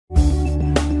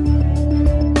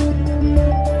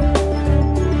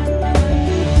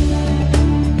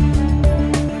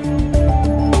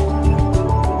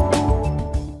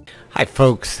Hi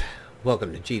folks,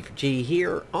 welcome to G4G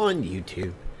here on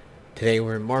YouTube. Today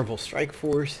we're in Marvel Strike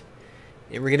Force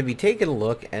and we're going to be taking a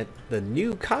look at the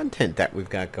new content that we've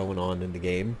got going on in the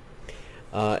game.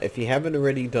 If you haven't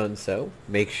already done so,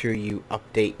 make sure you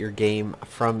update your game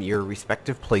from your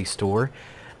respective Play Store.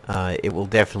 It will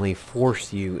definitely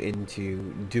force you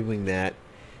into doing that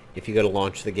if you go to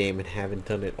launch the game and haven't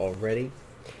done it already.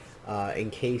 In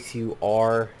case you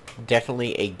are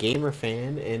definitely a gamer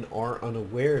fan and are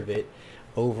unaware of it,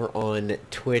 over on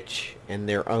Twitch and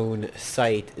their own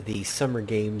site, the Summer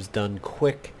Games Done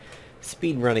Quick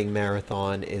speedrunning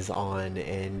marathon is on,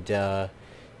 and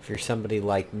if you're somebody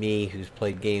like me who's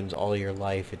played games all your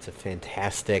life, it's a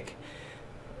fantastic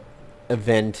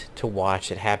event to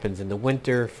watch. It happens in the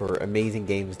winter for Amazing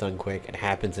Games Done Quick. It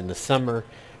happens in the summer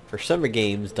for Summer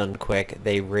Games Done Quick.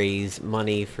 They raise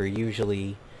money for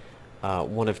usually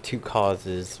one of two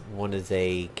causes. One is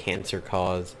a cancer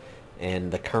cause,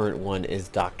 and the current one is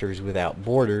Doctors Without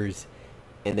Borders,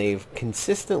 and they've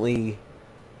consistently,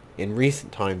 in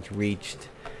recent times, reached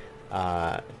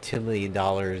 $2 million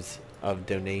of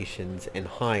donations and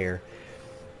higher.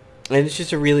 And it's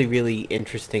just a really, really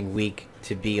interesting week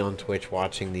to be on Twitch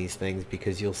watching these things,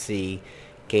 because you'll see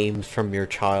games from your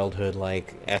childhood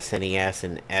like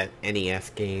SNES and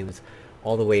NES games,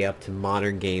 all the way up to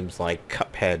modern games like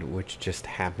Cuphead, which just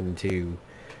happened to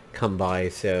come by.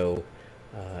 So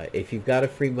if you've got a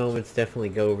free moment, definitely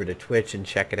go over to Twitch and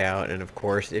check it out. And of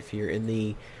course, if you're in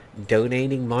the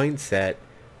donating mindset,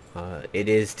 it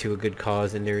is to a good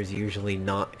cause, and there's usually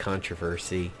not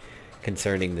controversy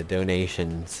concerning the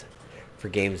donations for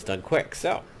games done quick.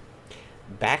 So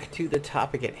back to the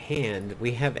topic at hand,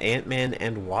 we have Ant-Man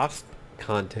and Wasp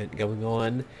content going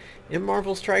on in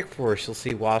Marvel Strike Force. You'll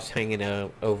see Wasp hanging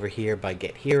out over here by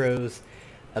Get Heroes.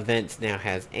 Events now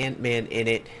has Ant-Man in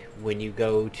it. When you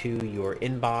go to your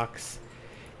inbox,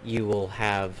 you will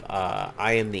have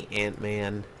I Am the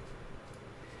Ant-Man,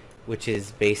 which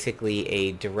is basically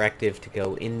a directive to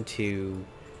go into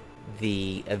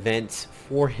the events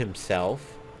for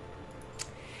himself.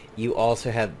 You also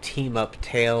have Team Up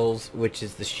Tails, which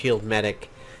is the SHIELD medic,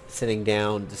 sitting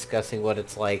down discussing what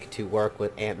it's like to work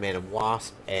with Ant-Man and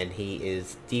Wasp, and he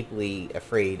is deeply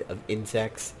afraid of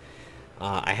insects.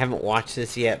 I haven't watched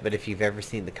this yet, but if you've ever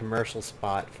seen the commercial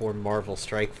spot for Marvel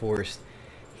Strike Force,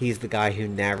 he's the guy who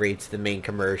narrates the main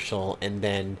commercial and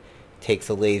then takes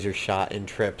a laser shot and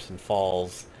trips and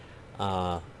falls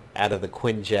out of the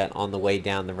Quinjet on the way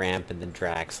down the ramp, and then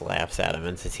Drax laughs at him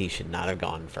and says he should not have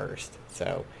gone first.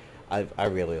 So I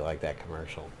really like that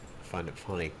commercial. I find it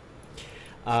funny.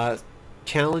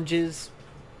 Challenges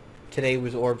today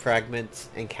was Orb Fragments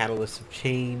and Catalysts of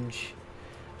Change.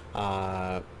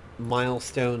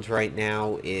 Milestones right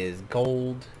now is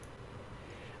gold.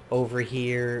 Over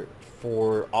here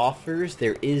for offers,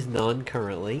 there is none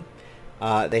currently.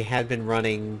 They had been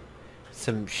running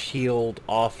some shield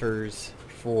offers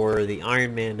for the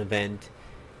Iron Man event,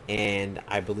 and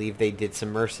I believe they did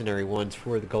some mercenary ones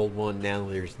for the gold one. Now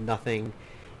there's nothing.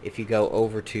 If you go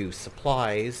over to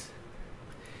supplies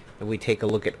and we take a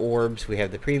look at orbs, we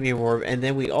have the premium orb, and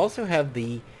then we also have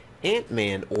the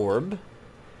Ant-Man orb,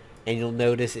 and you'll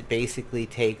notice it basically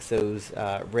takes those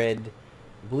red,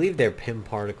 I believe they're PIM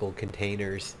particle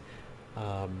containers.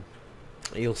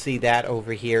 You'll see that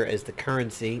over here as the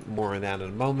currency. More on that in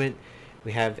a moment.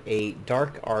 We have a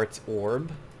Dark Arts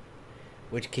orb,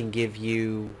 which can give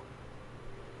you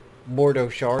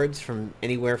Mordo shards from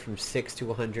anywhere from 6 to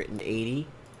 180,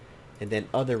 and then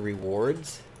other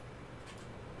rewards.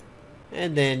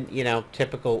 And then, you know,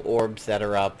 typical orbs that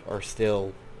are up are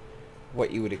still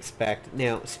what you would expect.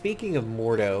 Now, speaking of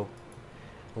Mordo,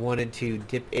 I wanted to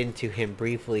dip into him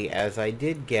briefly, as I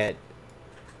did get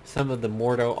some of the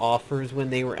Mordo offers when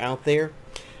they were out there.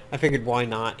 I figured why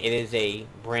not? It is a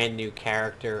brand new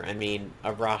character. I mean,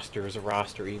 a roster is a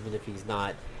roster, even if he's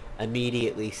not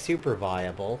immediately super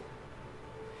viable.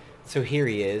 So here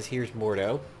he is. Here's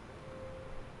Mordo,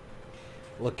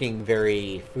 looking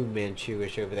very Fu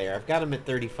Manchu-ish over there. I've got him at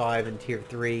 35 in Tier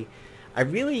 3. I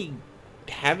really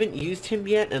haven't used him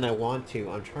yet, and I want to.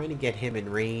 I'm trying to get him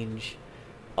in range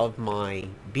of my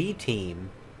B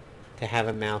team to have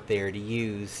him out there to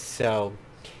use. So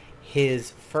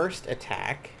his first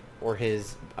attack, or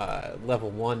his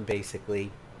level 1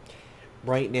 basically,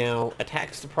 right now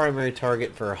attacks the primary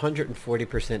target for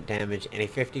 140% damage and a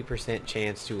 50%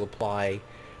 chance to apply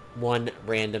one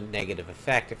random negative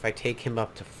effect. If I take him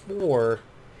up to 4,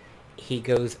 he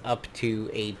goes up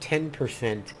to a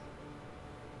 10%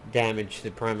 damage to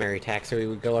the primary attack, so he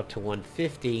would go up to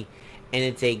 150, and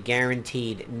it's a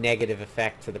guaranteed negative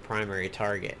effect to the primary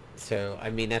target. So, I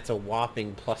mean, that's a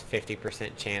whopping plus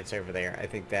 50% chance over there. I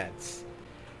think that's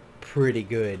pretty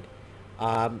good.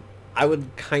 I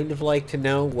would kind of like to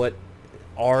know what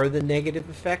are the negative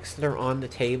effects that are on the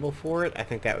table for it. I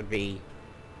think that would be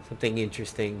something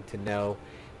interesting to know.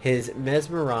 His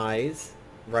Mesmerize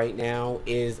right now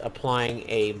is applying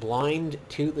a blind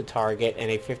to the target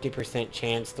and a 50%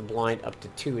 chance to blind up to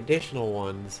 2 additional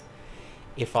ones.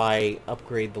 If I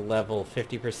upgrade the level,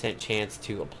 50% chance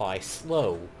to apply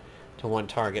slow to one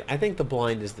target. I think the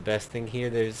blind is the best thing here.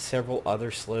 There's several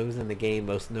other slows in the game,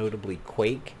 most notably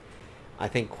Quake. I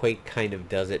think Quake kind of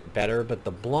does it better, but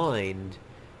the blind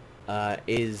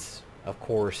is, of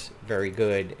course, very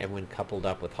good, and when coupled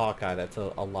up with Hawkeye, that's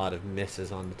a lot of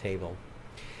misses on the table.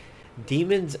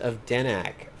 Demons of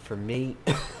Denak, for me,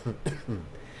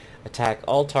 attack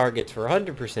all targets for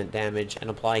 100% damage and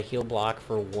apply heal block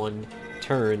for 1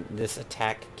 turn. This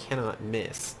attack cannot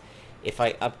miss. If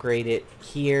I upgrade it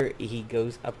here, he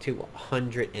goes up to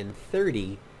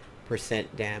 130%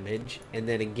 damage, and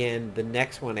then again, the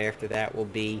next one after that will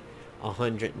be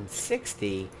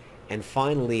 160, and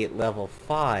finally at level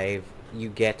 5, you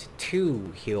get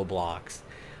 2 heal blocks.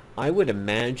 I would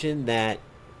imagine that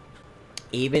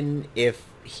even if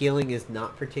healing is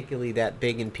not particularly that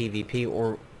big in PvP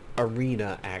or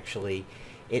arena, actually,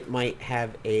 it might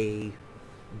have a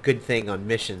good thing on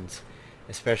missions,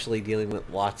 especially dealing with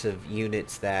lots of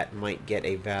units that might get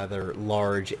a rather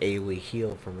large AoE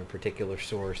heal from a particular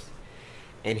source.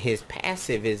 And his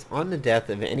passive is, on the death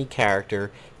of any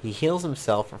character, he heals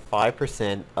himself for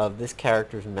 5% of this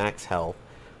character's max health,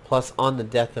 plus on the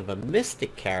death of a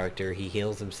mystic character, he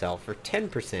heals himself for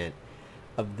 10%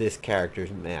 of this character's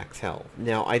max health.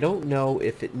 Now, I don't know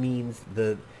if it means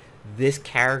this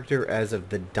character as of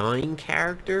the dying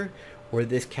character, or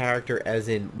this character as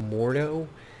in Mordo.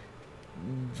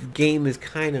 The game is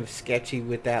kind of sketchy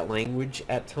with that language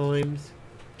at times.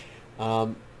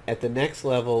 At the next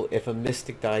level, if a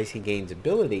mystic dies, he gains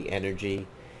ability energy,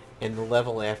 and the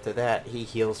level after that, he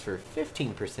heals for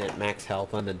 15% max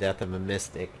health on the death of a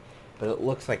mystic, but it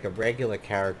looks like a regular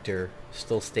character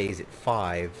still stays at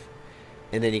 5,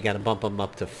 and then you gotta bump him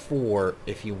up to 4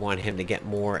 if you want him to get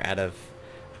more out of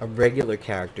a regular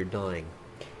character dying.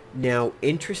 Now,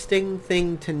 interesting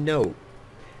thing to note,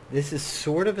 this is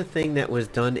sort of a thing that was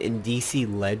done in DC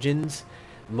Legends,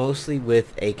 mostly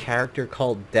with a character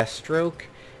called Deathstroke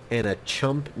and a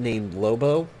chump named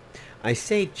Lobo. I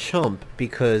say chump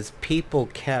because people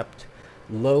kept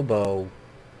Lobo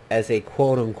as a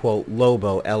quote-unquote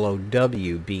Lobo,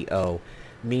 L-O-W-B-O,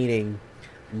 meaning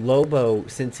Lobo,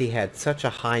 since he had such a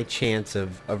high chance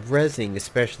of rezzing,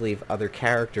 especially if other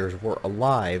characters were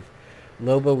alive,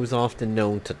 Lobo was often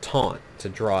known to taunt, to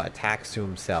draw attacks to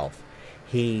himself.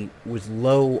 He was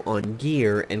low on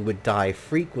gear and would die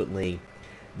frequently.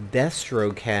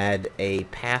 Deathstroke had a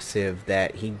passive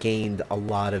that he gained a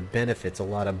lot of benefits, a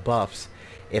lot of buffs,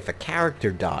 if a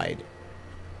character died.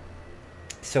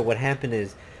 So what happened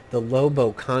is, the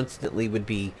Lobo constantly would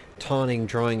be taunting,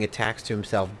 drawing attacks to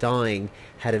himself, dying,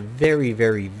 had a very,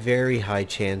 very, very high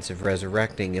chance of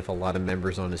resurrecting if a lot of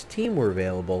members on his team were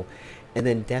available, and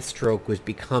then Deathstroke was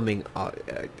becoming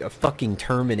a fucking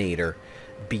Terminator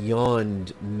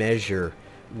beyond measure,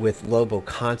 with Lobo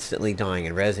constantly dying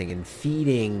and rezzing and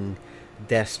feeding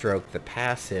Deathstroke the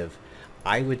passive.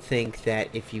 I would think that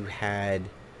if you had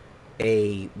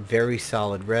a very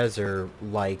solid rezzer,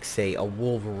 like, say, a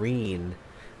Wolverine,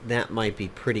 that might be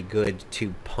pretty good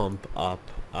to pump up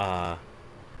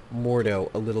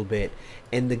Mordo a little bit.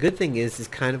 And the good thing is, this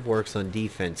kind of works on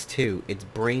defense, too. It's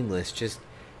brainless. Just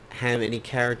have any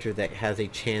character that has a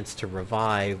chance to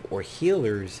revive, or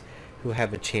healers who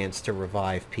have a chance to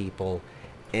revive people,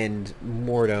 and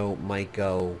Mordo might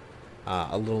go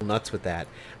a little nuts with that.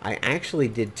 I actually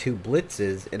did 2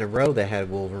 blitzes in a row that had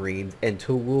Wolverines, and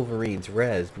 2 Wolverines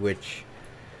rezzed, which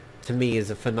to me is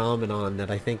a phenomenon that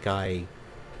I think I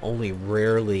only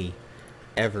rarely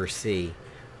ever see.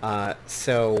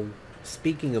 So,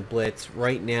 speaking of blitz,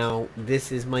 right now,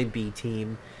 this is my B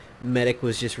team. Medic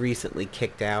was just recently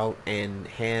kicked out, and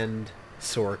Hand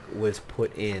Sork was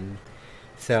put in.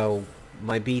 So,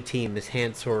 my B team is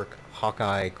Hand Sork,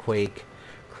 Hawkeye, Quake,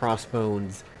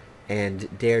 Crossbones,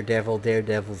 and Daredevil.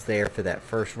 Daredevil's there for that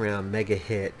first round mega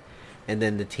hit, and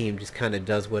then the team just kind of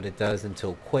does what it does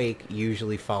until Quake,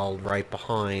 usually followed right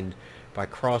behind by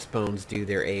Crossbones, do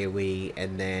their AoE,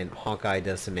 and then Hawkeye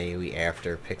does some AoE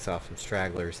after, picks off some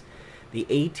stragglers. The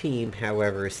A team,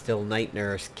 however, is still Night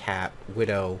Nurse, Cap,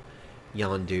 Widow,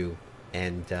 Yondu,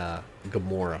 and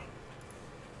Gamora.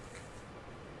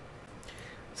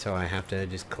 So I have to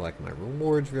just collect my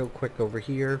rewards real quick over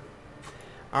here.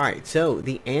 Alright, so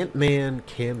the Ant-Man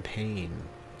campaign.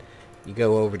 You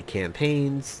go over to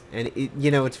campaigns, and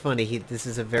it's funny, this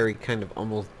is a very kind of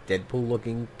almost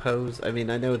Deadpool-looking pose. I mean,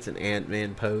 I know it's an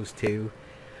Ant-Man pose, too,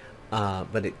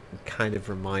 but it kind of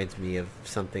reminds me of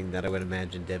something that I would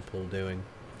imagine Deadpool doing.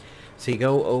 So you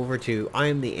go over to I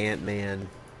am the Ant-Man,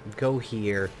 go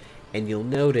here, and you'll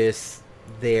notice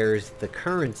there's the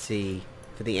currency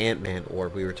for the Ant-Man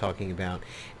orb we were talking about,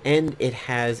 and it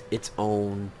has its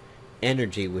own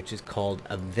energy, which is called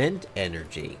event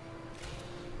energy.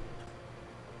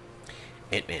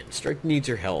 Ant-Man, Strike needs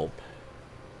your help.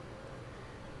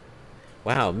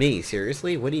 Wow, me?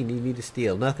 Seriously? What do you need me to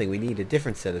steal? Nothing. We need a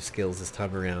different set of skills this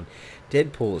time around.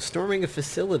 Deadpool is storming a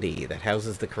facility that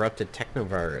houses the corrupted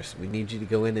technovirus. We need you to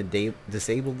go in and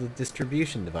disable the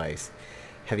distribution device.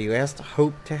 Have you asked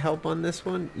Hope to help on this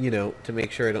one? To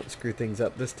make sure I don't screw things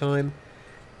up this time?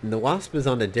 And the Wasp is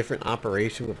on a different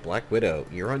operation with Black Widow.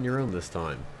 You're on your own this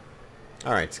time.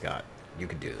 Alright, Scott. You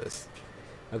can do this.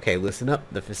 Okay, listen up.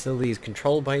 The facility is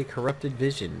controlled by a corrupted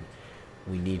vision.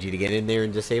 We need you to get in there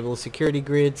and disable the security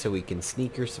grid so we can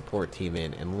sneak your support team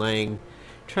in. And Lang,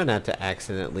 try not to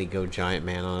accidentally go Giant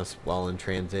Man on us while in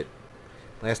transit.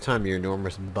 Last time your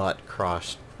enormous butt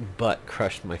crushed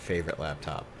my favorite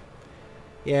laptop.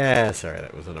 Yeah, sorry,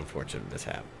 that was an unfortunate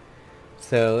mishap.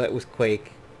 So that was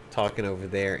Quake talking over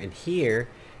there. And here,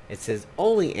 it says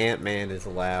only Ant-Man is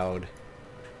allowed.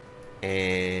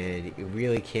 And you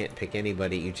really can't pick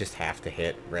anybody. You just have to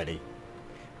hit ready.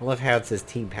 I love how it says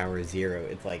team power 0.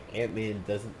 It's like Ant-Man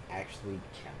doesn't actually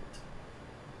count.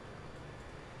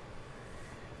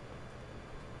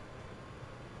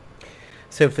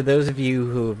 So for those of you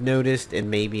who have noticed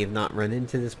and maybe have not run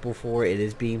into this before, it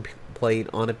is being played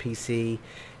on a PC.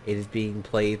 It is being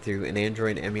played through an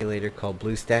Android emulator called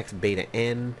BlueStacks Beta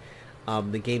N.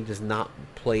 The game does not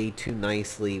play too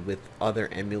nicely with other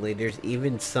emulators,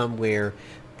 even some where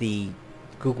the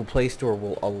Google Play Store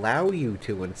will allow you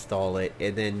to install it,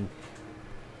 and then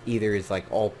either is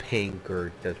like all pink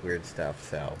or does weird stuff.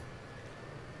 So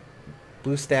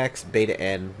BlueStacks Beta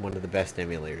N, one of the best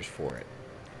emulators for it.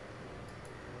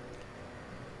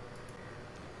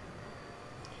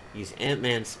 Use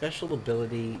Ant-Man's special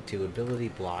ability to ability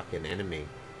block an enemy.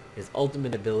 His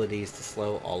ultimate ability is to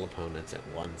slow all opponents at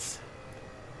once.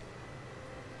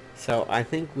 So I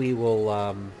think we will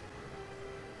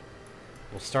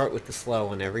we'll start with the slow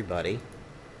on everybody.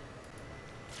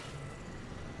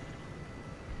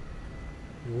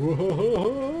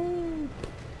 Whoa!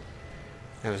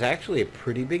 That was actually a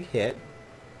pretty big hit.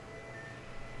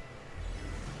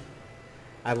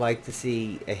 I like to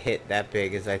see a hit that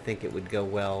big, as I think it would go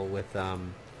well with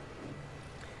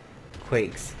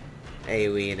Quake's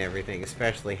AoE and everything,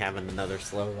 especially having another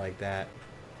slow like that.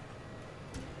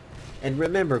 And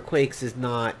remember, Quake's is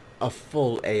not a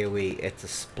full AoE, it's a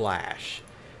splash.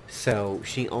 So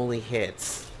she only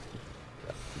hits...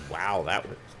 Wow, that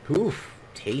was... Oof,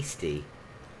 tasty.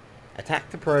 Attack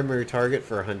the primary target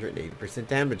for 180%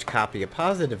 damage. Copy a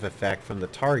positive effect from the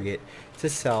target to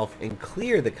self and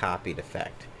clear the copied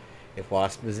effect. If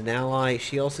Wasp is an ally,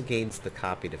 she also gains the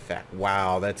copied effect.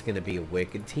 Wow, that's going to be a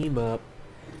wicked team up.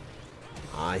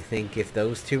 I think if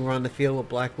those two are on the field with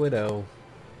Black Widow,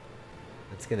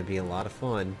 it's going to be a lot of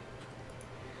fun.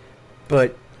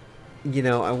 But,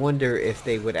 I wonder if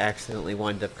they would accidentally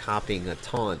wind up copying a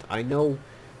taunt. I know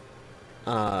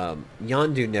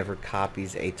Yondu never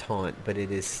copies a taunt, but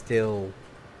it is still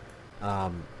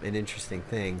an interesting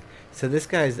thing. So this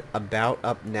guy's about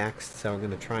up next, so I'm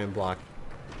going to try and block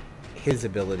his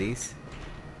abilities.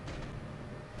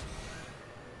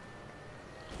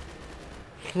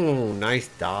 Nice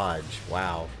dodge.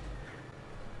 Wow.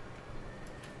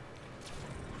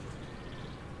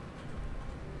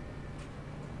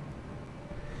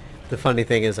 The funny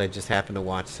thing is I just happened to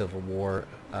watch Civil War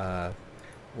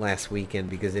last weekend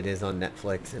because it is on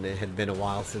Netflix, and it had been a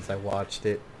while since I watched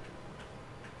it.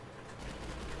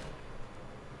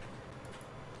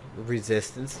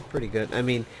 Resistance is pretty good. I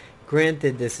mean,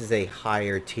 granted, this is a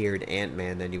higher tiered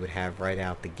Ant-Man than you would have right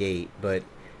out the gate, but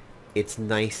it's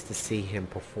nice to see him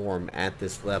perform at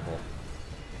this level.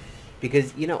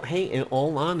 Because, hey, in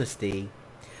all honesty,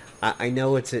 I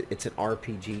know it's an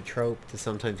RPG trope to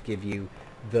sometimes give you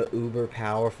the uber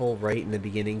powerful right in the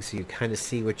beginning, so you kind of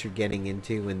see what you're getting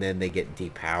into, and then they get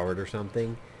depowered or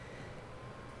something.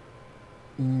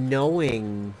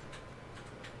 Knowing...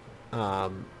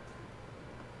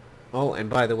 Oh, and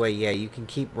by the way, yeah, you can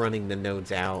keep running the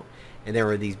nodes out, and there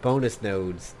are these bonus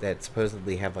nodes that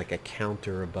supposedly have like a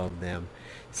counter above them.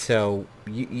 So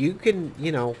you can,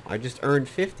 I just earned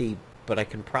 50, but I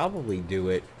can probably do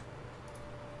it.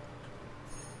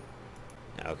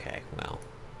 Okay, well.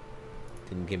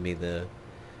 Didn't give me the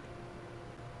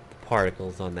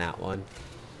particles on that one.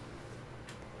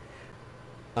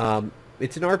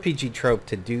 It's an RPG trope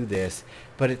to do this,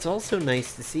 but it's also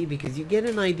nice to see because you get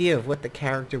an idea of what the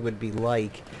character would be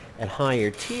like at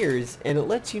higher tiers, and it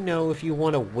lets you know if you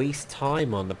want to waste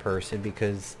time on the person,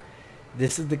 because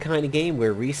this is the kind of game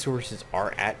where resources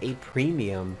are at a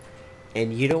premium,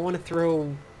 and you don't want to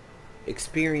throw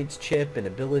experience chip and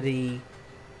ability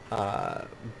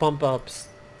bump ups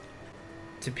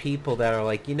to people that are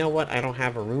like, you know what, I don't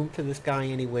have a room for this guy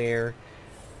anywhere.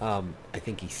 I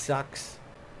think he sucks.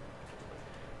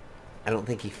 I don't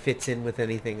think he fits in with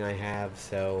anything I have,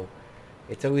 so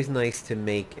it's always nice to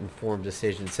make informed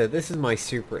decisions. So this is my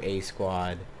Super A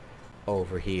squad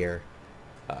over here.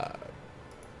 I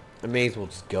may as well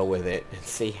just go with it and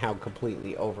see how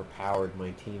completely overpowered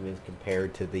my team is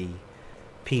compared to the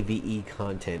PvE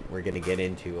content we're going to get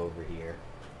into over here.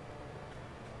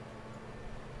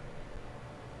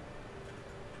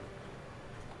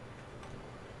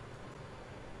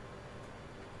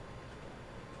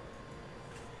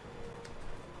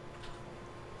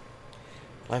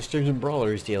 Blasters and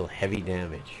brawlers deal heavy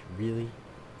damage. Really?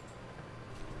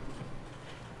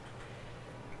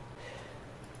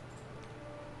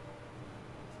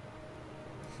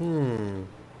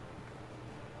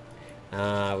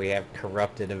 We have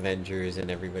corrupted Avengers and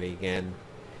everybody again.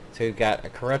 So we've got a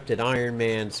corrupted Iron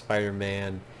Man,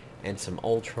 Spider-Man, and some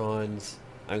Ultrons.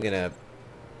 I'm gonna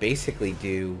basically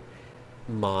do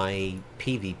my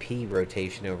PvP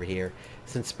rotation over here.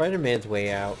 Since Spider-Man's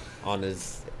way out on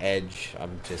his edge,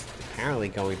 I'm just apparently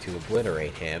going to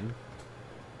obliterate him.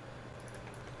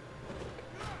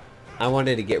 I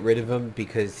wanted to get rid of him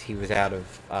because he was out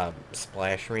of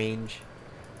splash range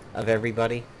of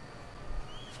everybody.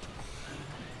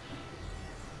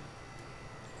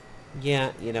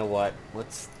 Yeah, you know what?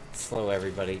 Let's slow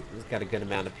everybody. We've got a good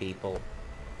amount of people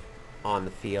on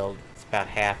the field. It's about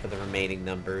half of the remaining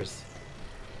numbers.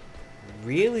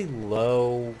 Really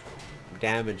low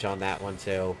damage on that one,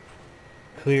 so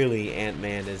clearly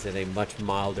Ant-Man is at a much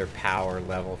milder power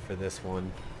level for this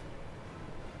one.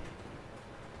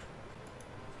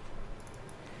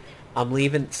 I'm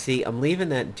leaving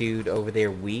that dude over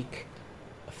there weak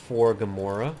for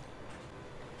Gamora.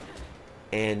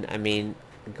 And I mean,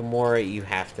 Gamora you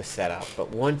have to set up,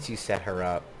 but once you set her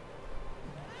up,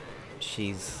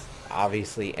 she's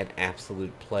obviously an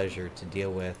absolute pleasure to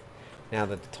deal with. Now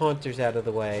that the taunter's out of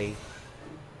the way.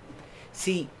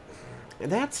 See,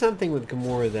 that's something with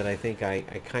Gamora that I think I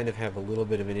kind of have a little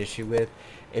bit of an issue with.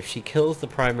 If she kills the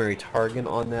primary target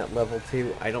on that level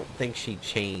 2, I don't think she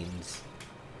chains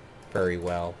very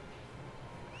well.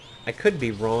 I could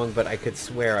be wrong, but I could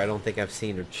swear I don't think I've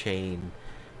seen her chain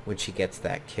when she gets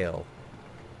that kill.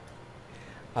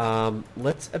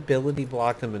 Let's ability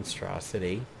block the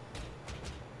monstrosity.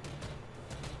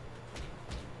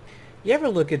 You ever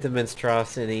look at the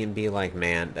monstrosity and be like,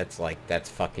 man, that's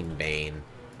fucking Bane.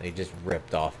 They just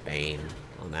ripped off Bane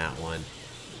on that one.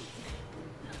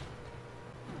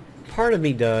 Part of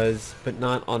me does, but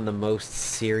not on the most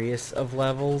serious of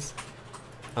levels.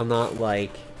 I'm not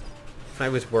like, if I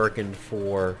was working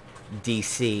for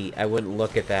DC, I wouldn't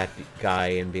look at that guy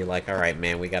and be like, alright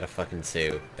man, we gotta fucking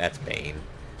sue. That's Bane.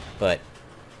 But,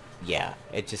 yeah,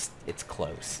 it's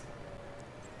close.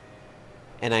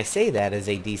 And I say that as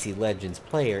a DC Legends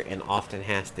player and often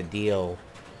has to deal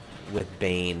with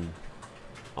Bane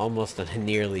almost on a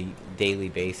nearly daily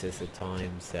basis at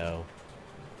times, so...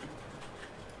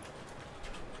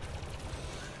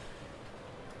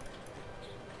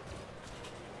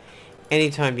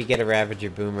 Anytime you get a Ravager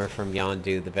Boomer from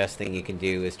Yondu, the best thing you can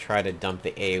do is try to dump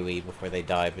the AoE before they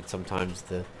die, but sometimes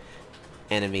the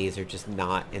enemies are just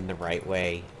not in the right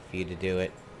way for you to do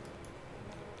it.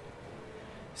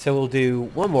 So we'll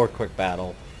do one more quick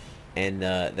battle, and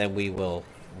then we will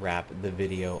wrap the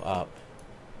video up.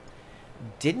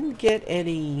 Didn't get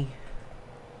any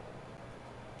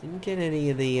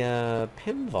of the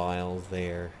Pym vials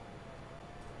there.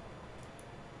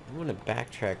 I'm going to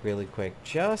backtrack really quick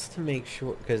just to make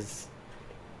sure, because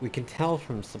we can tell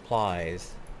from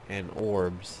supplies and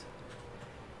orbs.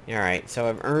 Alright, so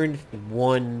I've earned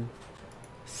one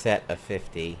set of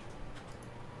 50.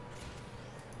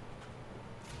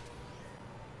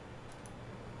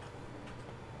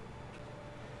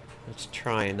 Let's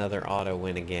try another auto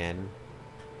win again.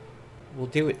 We'll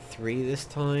do it 3 this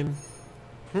time.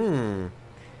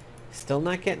 Still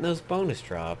not getting those bonus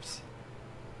drops.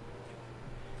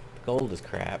 Gold is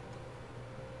crap.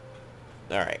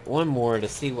 Alright, one more to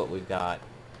see what we've got.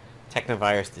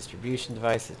 Technovirus distribution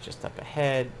device is just up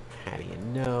ahead. How do you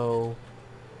know?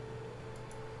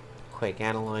 Quick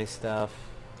analyze stuff.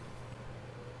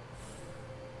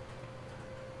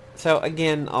 So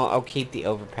again, I'll keep the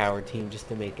overpowered team just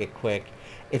to make it quick.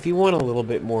 If you want a little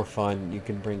bit more fun, you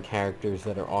can bring characters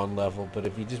that are on level, but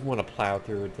if you just want to plow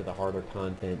through it to the harder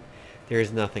content,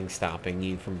 there's nothing stopping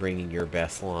you from bringing your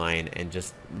best line and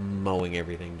just mowing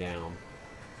everything down.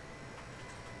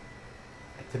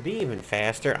 To be even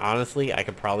faster, honestly, I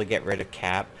could probably get rid of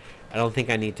Cap. I don't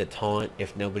think I need to taunt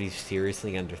if nobody's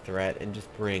seriously under threat, and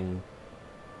just bring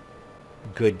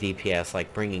good DPS.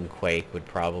 Like bringing Quake would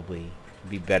probably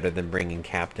be better than bringing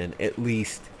Captain, at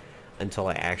least until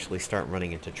I actually start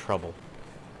running into trouble.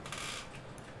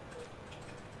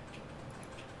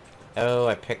 Oh,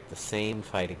 I picked the same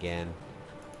fight again.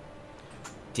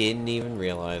 Didn't even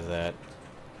realize that.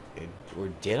 Or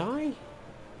did I?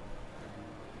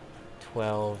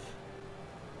 12.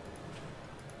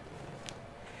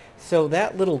 So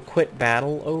that little quit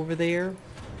battle over there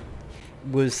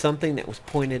was something that was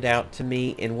pointed out to me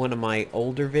in one of my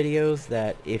older videos,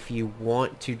 that if you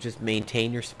want to just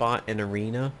maintain your spot in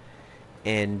arena,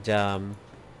 and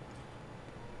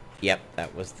yep,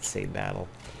 that was the same battle.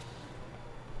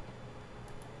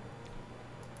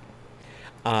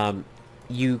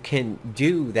 You can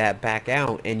do that back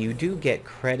out, and you do get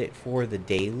credit for the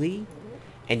daily,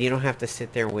 and you don't have to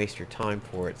sit there and waste your time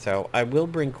for it. So I will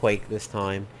bring Quake this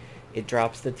time. It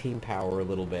drops the team power a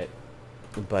little bit,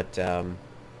 but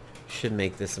should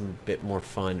make this a bit more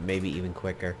fun, maybe even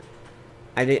quicker.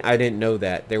 I didn't know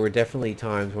that. There were definitely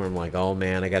times where I'm like, oh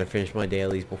man, I gotta finish my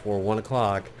dailies before 1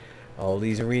 o'clock. All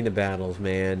these arena battles,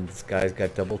 man. This guy's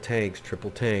got double tanks,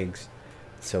 triple tanks.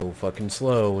 So fucking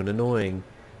slow and annoying.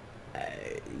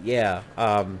 Yeah,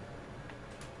 I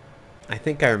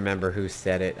think I remember who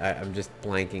said it. I'm just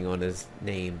blanking on his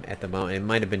name at the moment. It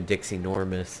might have been Dixie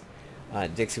Normus.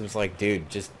 Dixie was like, dude,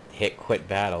 just hit quit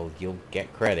battle. You'll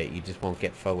get credit. You just won't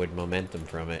get forward momentum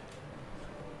from it.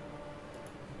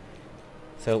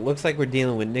 So it looks like we're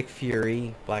dealing with Nick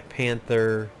Fury, Black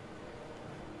Panther.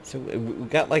 So we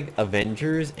got like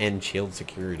Avengers and Shield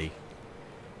Security.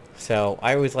 So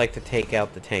I always like to take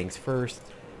out the tanks first,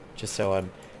 just so I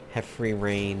have free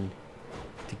reign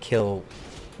to kill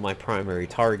my primary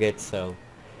target. So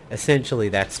essentially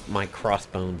that's my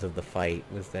crossbones of the fight,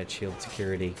 was that Shield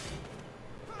Security.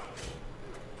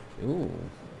 Ooh.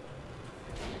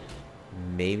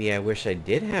 Maybe I wish I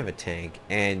did have a tank.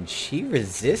 And she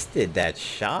resisted that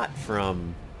shot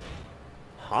from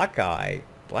Hawkeye.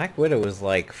 Black Widow was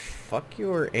like, fuck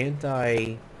your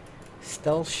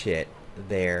anti-stealth shit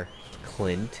there,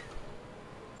 Clint.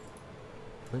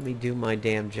 Let me do my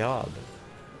damn job.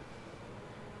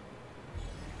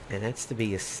 And that's to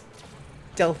be a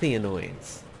stealthy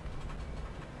annoyance.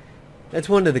 That's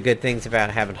one of the good things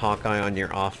about having Hawkeye on your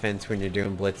offense when you're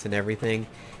doing blitz and everything.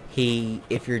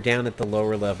 If you're down at the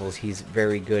lower levels, he's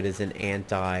very good as an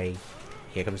anti...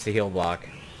 Here comes the heal block.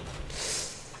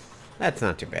 That's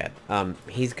not too bad.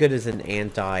 He's good as an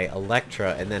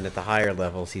anti-Elektra, and then at the higher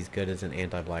levels, he's good as an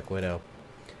anti-Black Widow.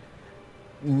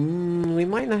 We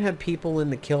might not have people in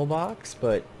the kill box,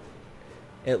 but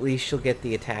at least she'll get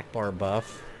the attack bar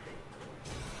buff.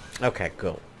 Okay,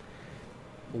 cool.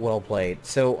 Well played.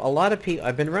 So a lot of people,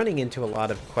 I've been running into a lot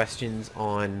of questions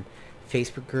on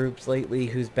Facebook groups lately,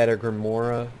 who's better,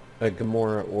 Gamora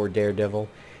or Daredevil,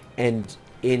 and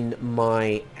in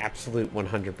my absolute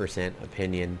 100%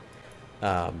 opinion,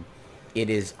 it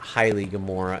is highly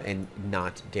Gamora and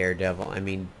not Daredevil. I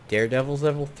mean, Daredevil's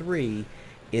level 3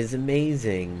 is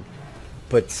amazing,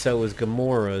 but so is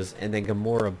Gamora's, and then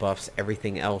Gamora buffs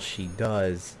everything else she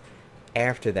does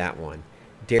after that one.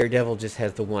 Daredevil just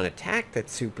has the one attack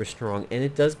that's super strong, and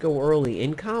it does go early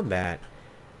in combat,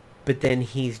 but then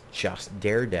he's just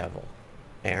Daredevil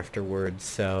afterwards,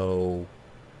 so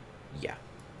yeah.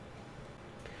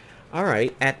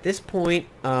 Alright, at this point,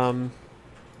 we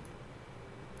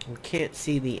can't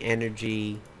see the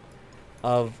energy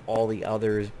of all the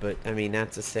others, but I mean,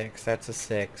 that's a 6, that's a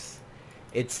 6.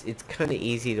 It's kind of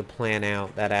easy to plan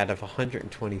out that out of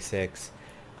 126,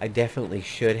 I definitely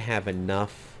should have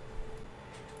enough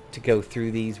to go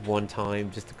through these one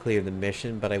time just to clear the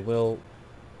mission, but I will...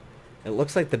 It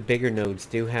looks like the bigger nodes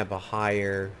do have a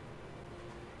higher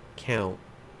count,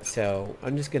 so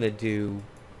I'm just going to do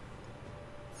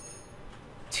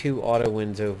 2 auto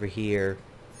wins over here.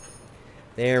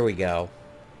 There we go.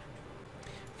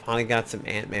 Finally got some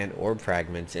Ant-Man orb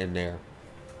fragments in there.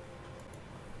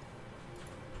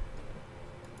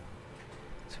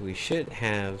 So we should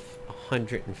have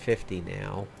 150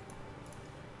 now.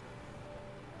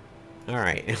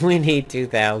 Alright, we need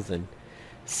 2,000.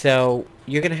 So,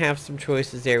 you're going to have some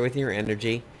choices there with your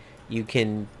energy. You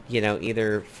can, you know,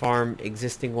 either farm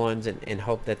existing ones and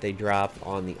hope that they drop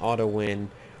on the auto win,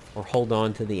 or hold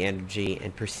on to the energy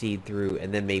and proceed through,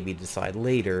 and then maybe decide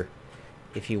later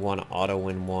if you want to auto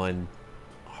win one.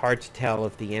 Hard to tell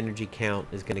if the energy count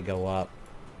is going to go up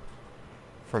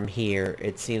from here.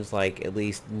 It seems like at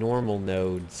least normal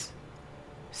nodes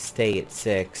stay at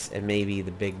 6, and maybe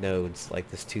the big nodes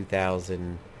like this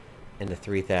 2000 and the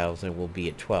 3000 will be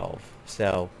at 12.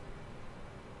 So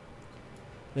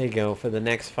there you go. For the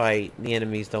next fight, the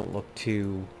enemies don't look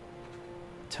too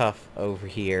tough over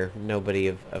here. Nobody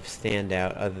of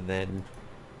standout other than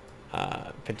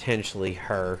potentially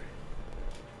her.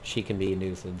 She can be a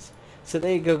nuisance. So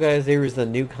there you go, guys. There is the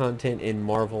new content in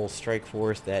Marvel Strike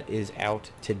Force that is out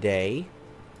today.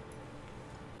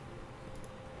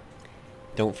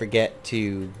 Don't forget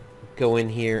to go in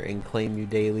here and claim your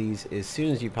dailies as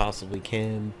soon as you possibly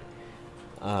can.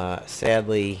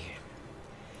 Sadly,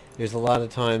 there's a lot of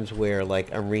times where like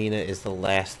arena is the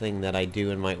last thing that I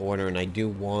do in my order, and I do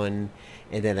one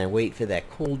and then I wait for that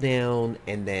cooldown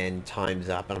and then time's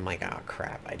up and I'm like, oh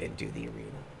crap, I didn't do the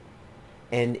arena.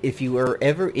 And if you are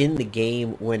ever in the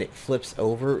game when it flips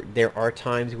over, there are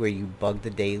times where you bug the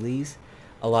dailies.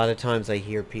 A lot of times I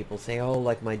hear people say, oh,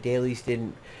 like my dailies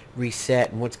didn't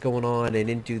reset and what's going on, I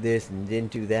didn't do this and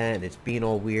didn't do that and it's being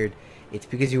all weird. It's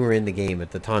because you were in the game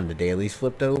at the time the dailies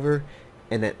flipped over,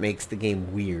 and that makes the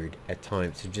game weird at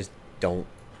times. So just don't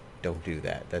do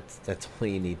that. That's all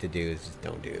you need to do, is just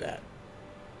don't do that.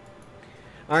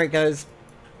 Alright guys,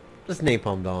 this is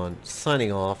Napalm Dawn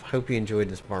signing off. Hope you enjoyed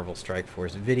this Marvel Strike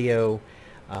Force video.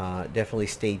 Definitely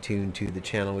stay tuned to the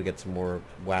channel. We got some more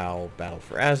WoW Battle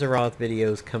for Azeroth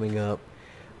videos coming up.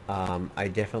 I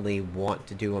definitely want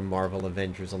to do a Marvel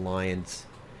Avengers Alliance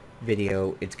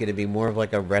video. It's going to be more of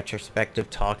like a retrospective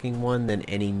talking one than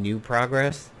any new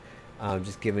progress.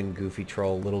 Just giving Goofy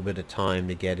Troll a little bit of time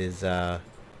to get his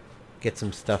get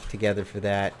some stuff together for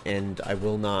that, and I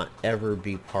will not ever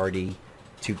be party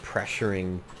to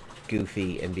pressuring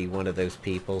Goofy and be one of those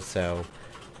people. So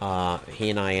he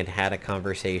and I had a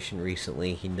conversation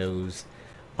recently. He knows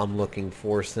I'm looking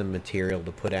for some material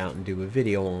to put out and do a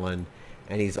video on,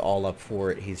 and he's all up for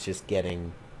it. He's just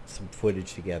getting some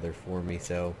footage together for me.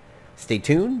 So stay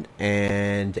tuned,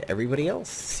 and everybody else,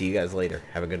 see you guys later.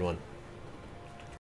 Have a good one.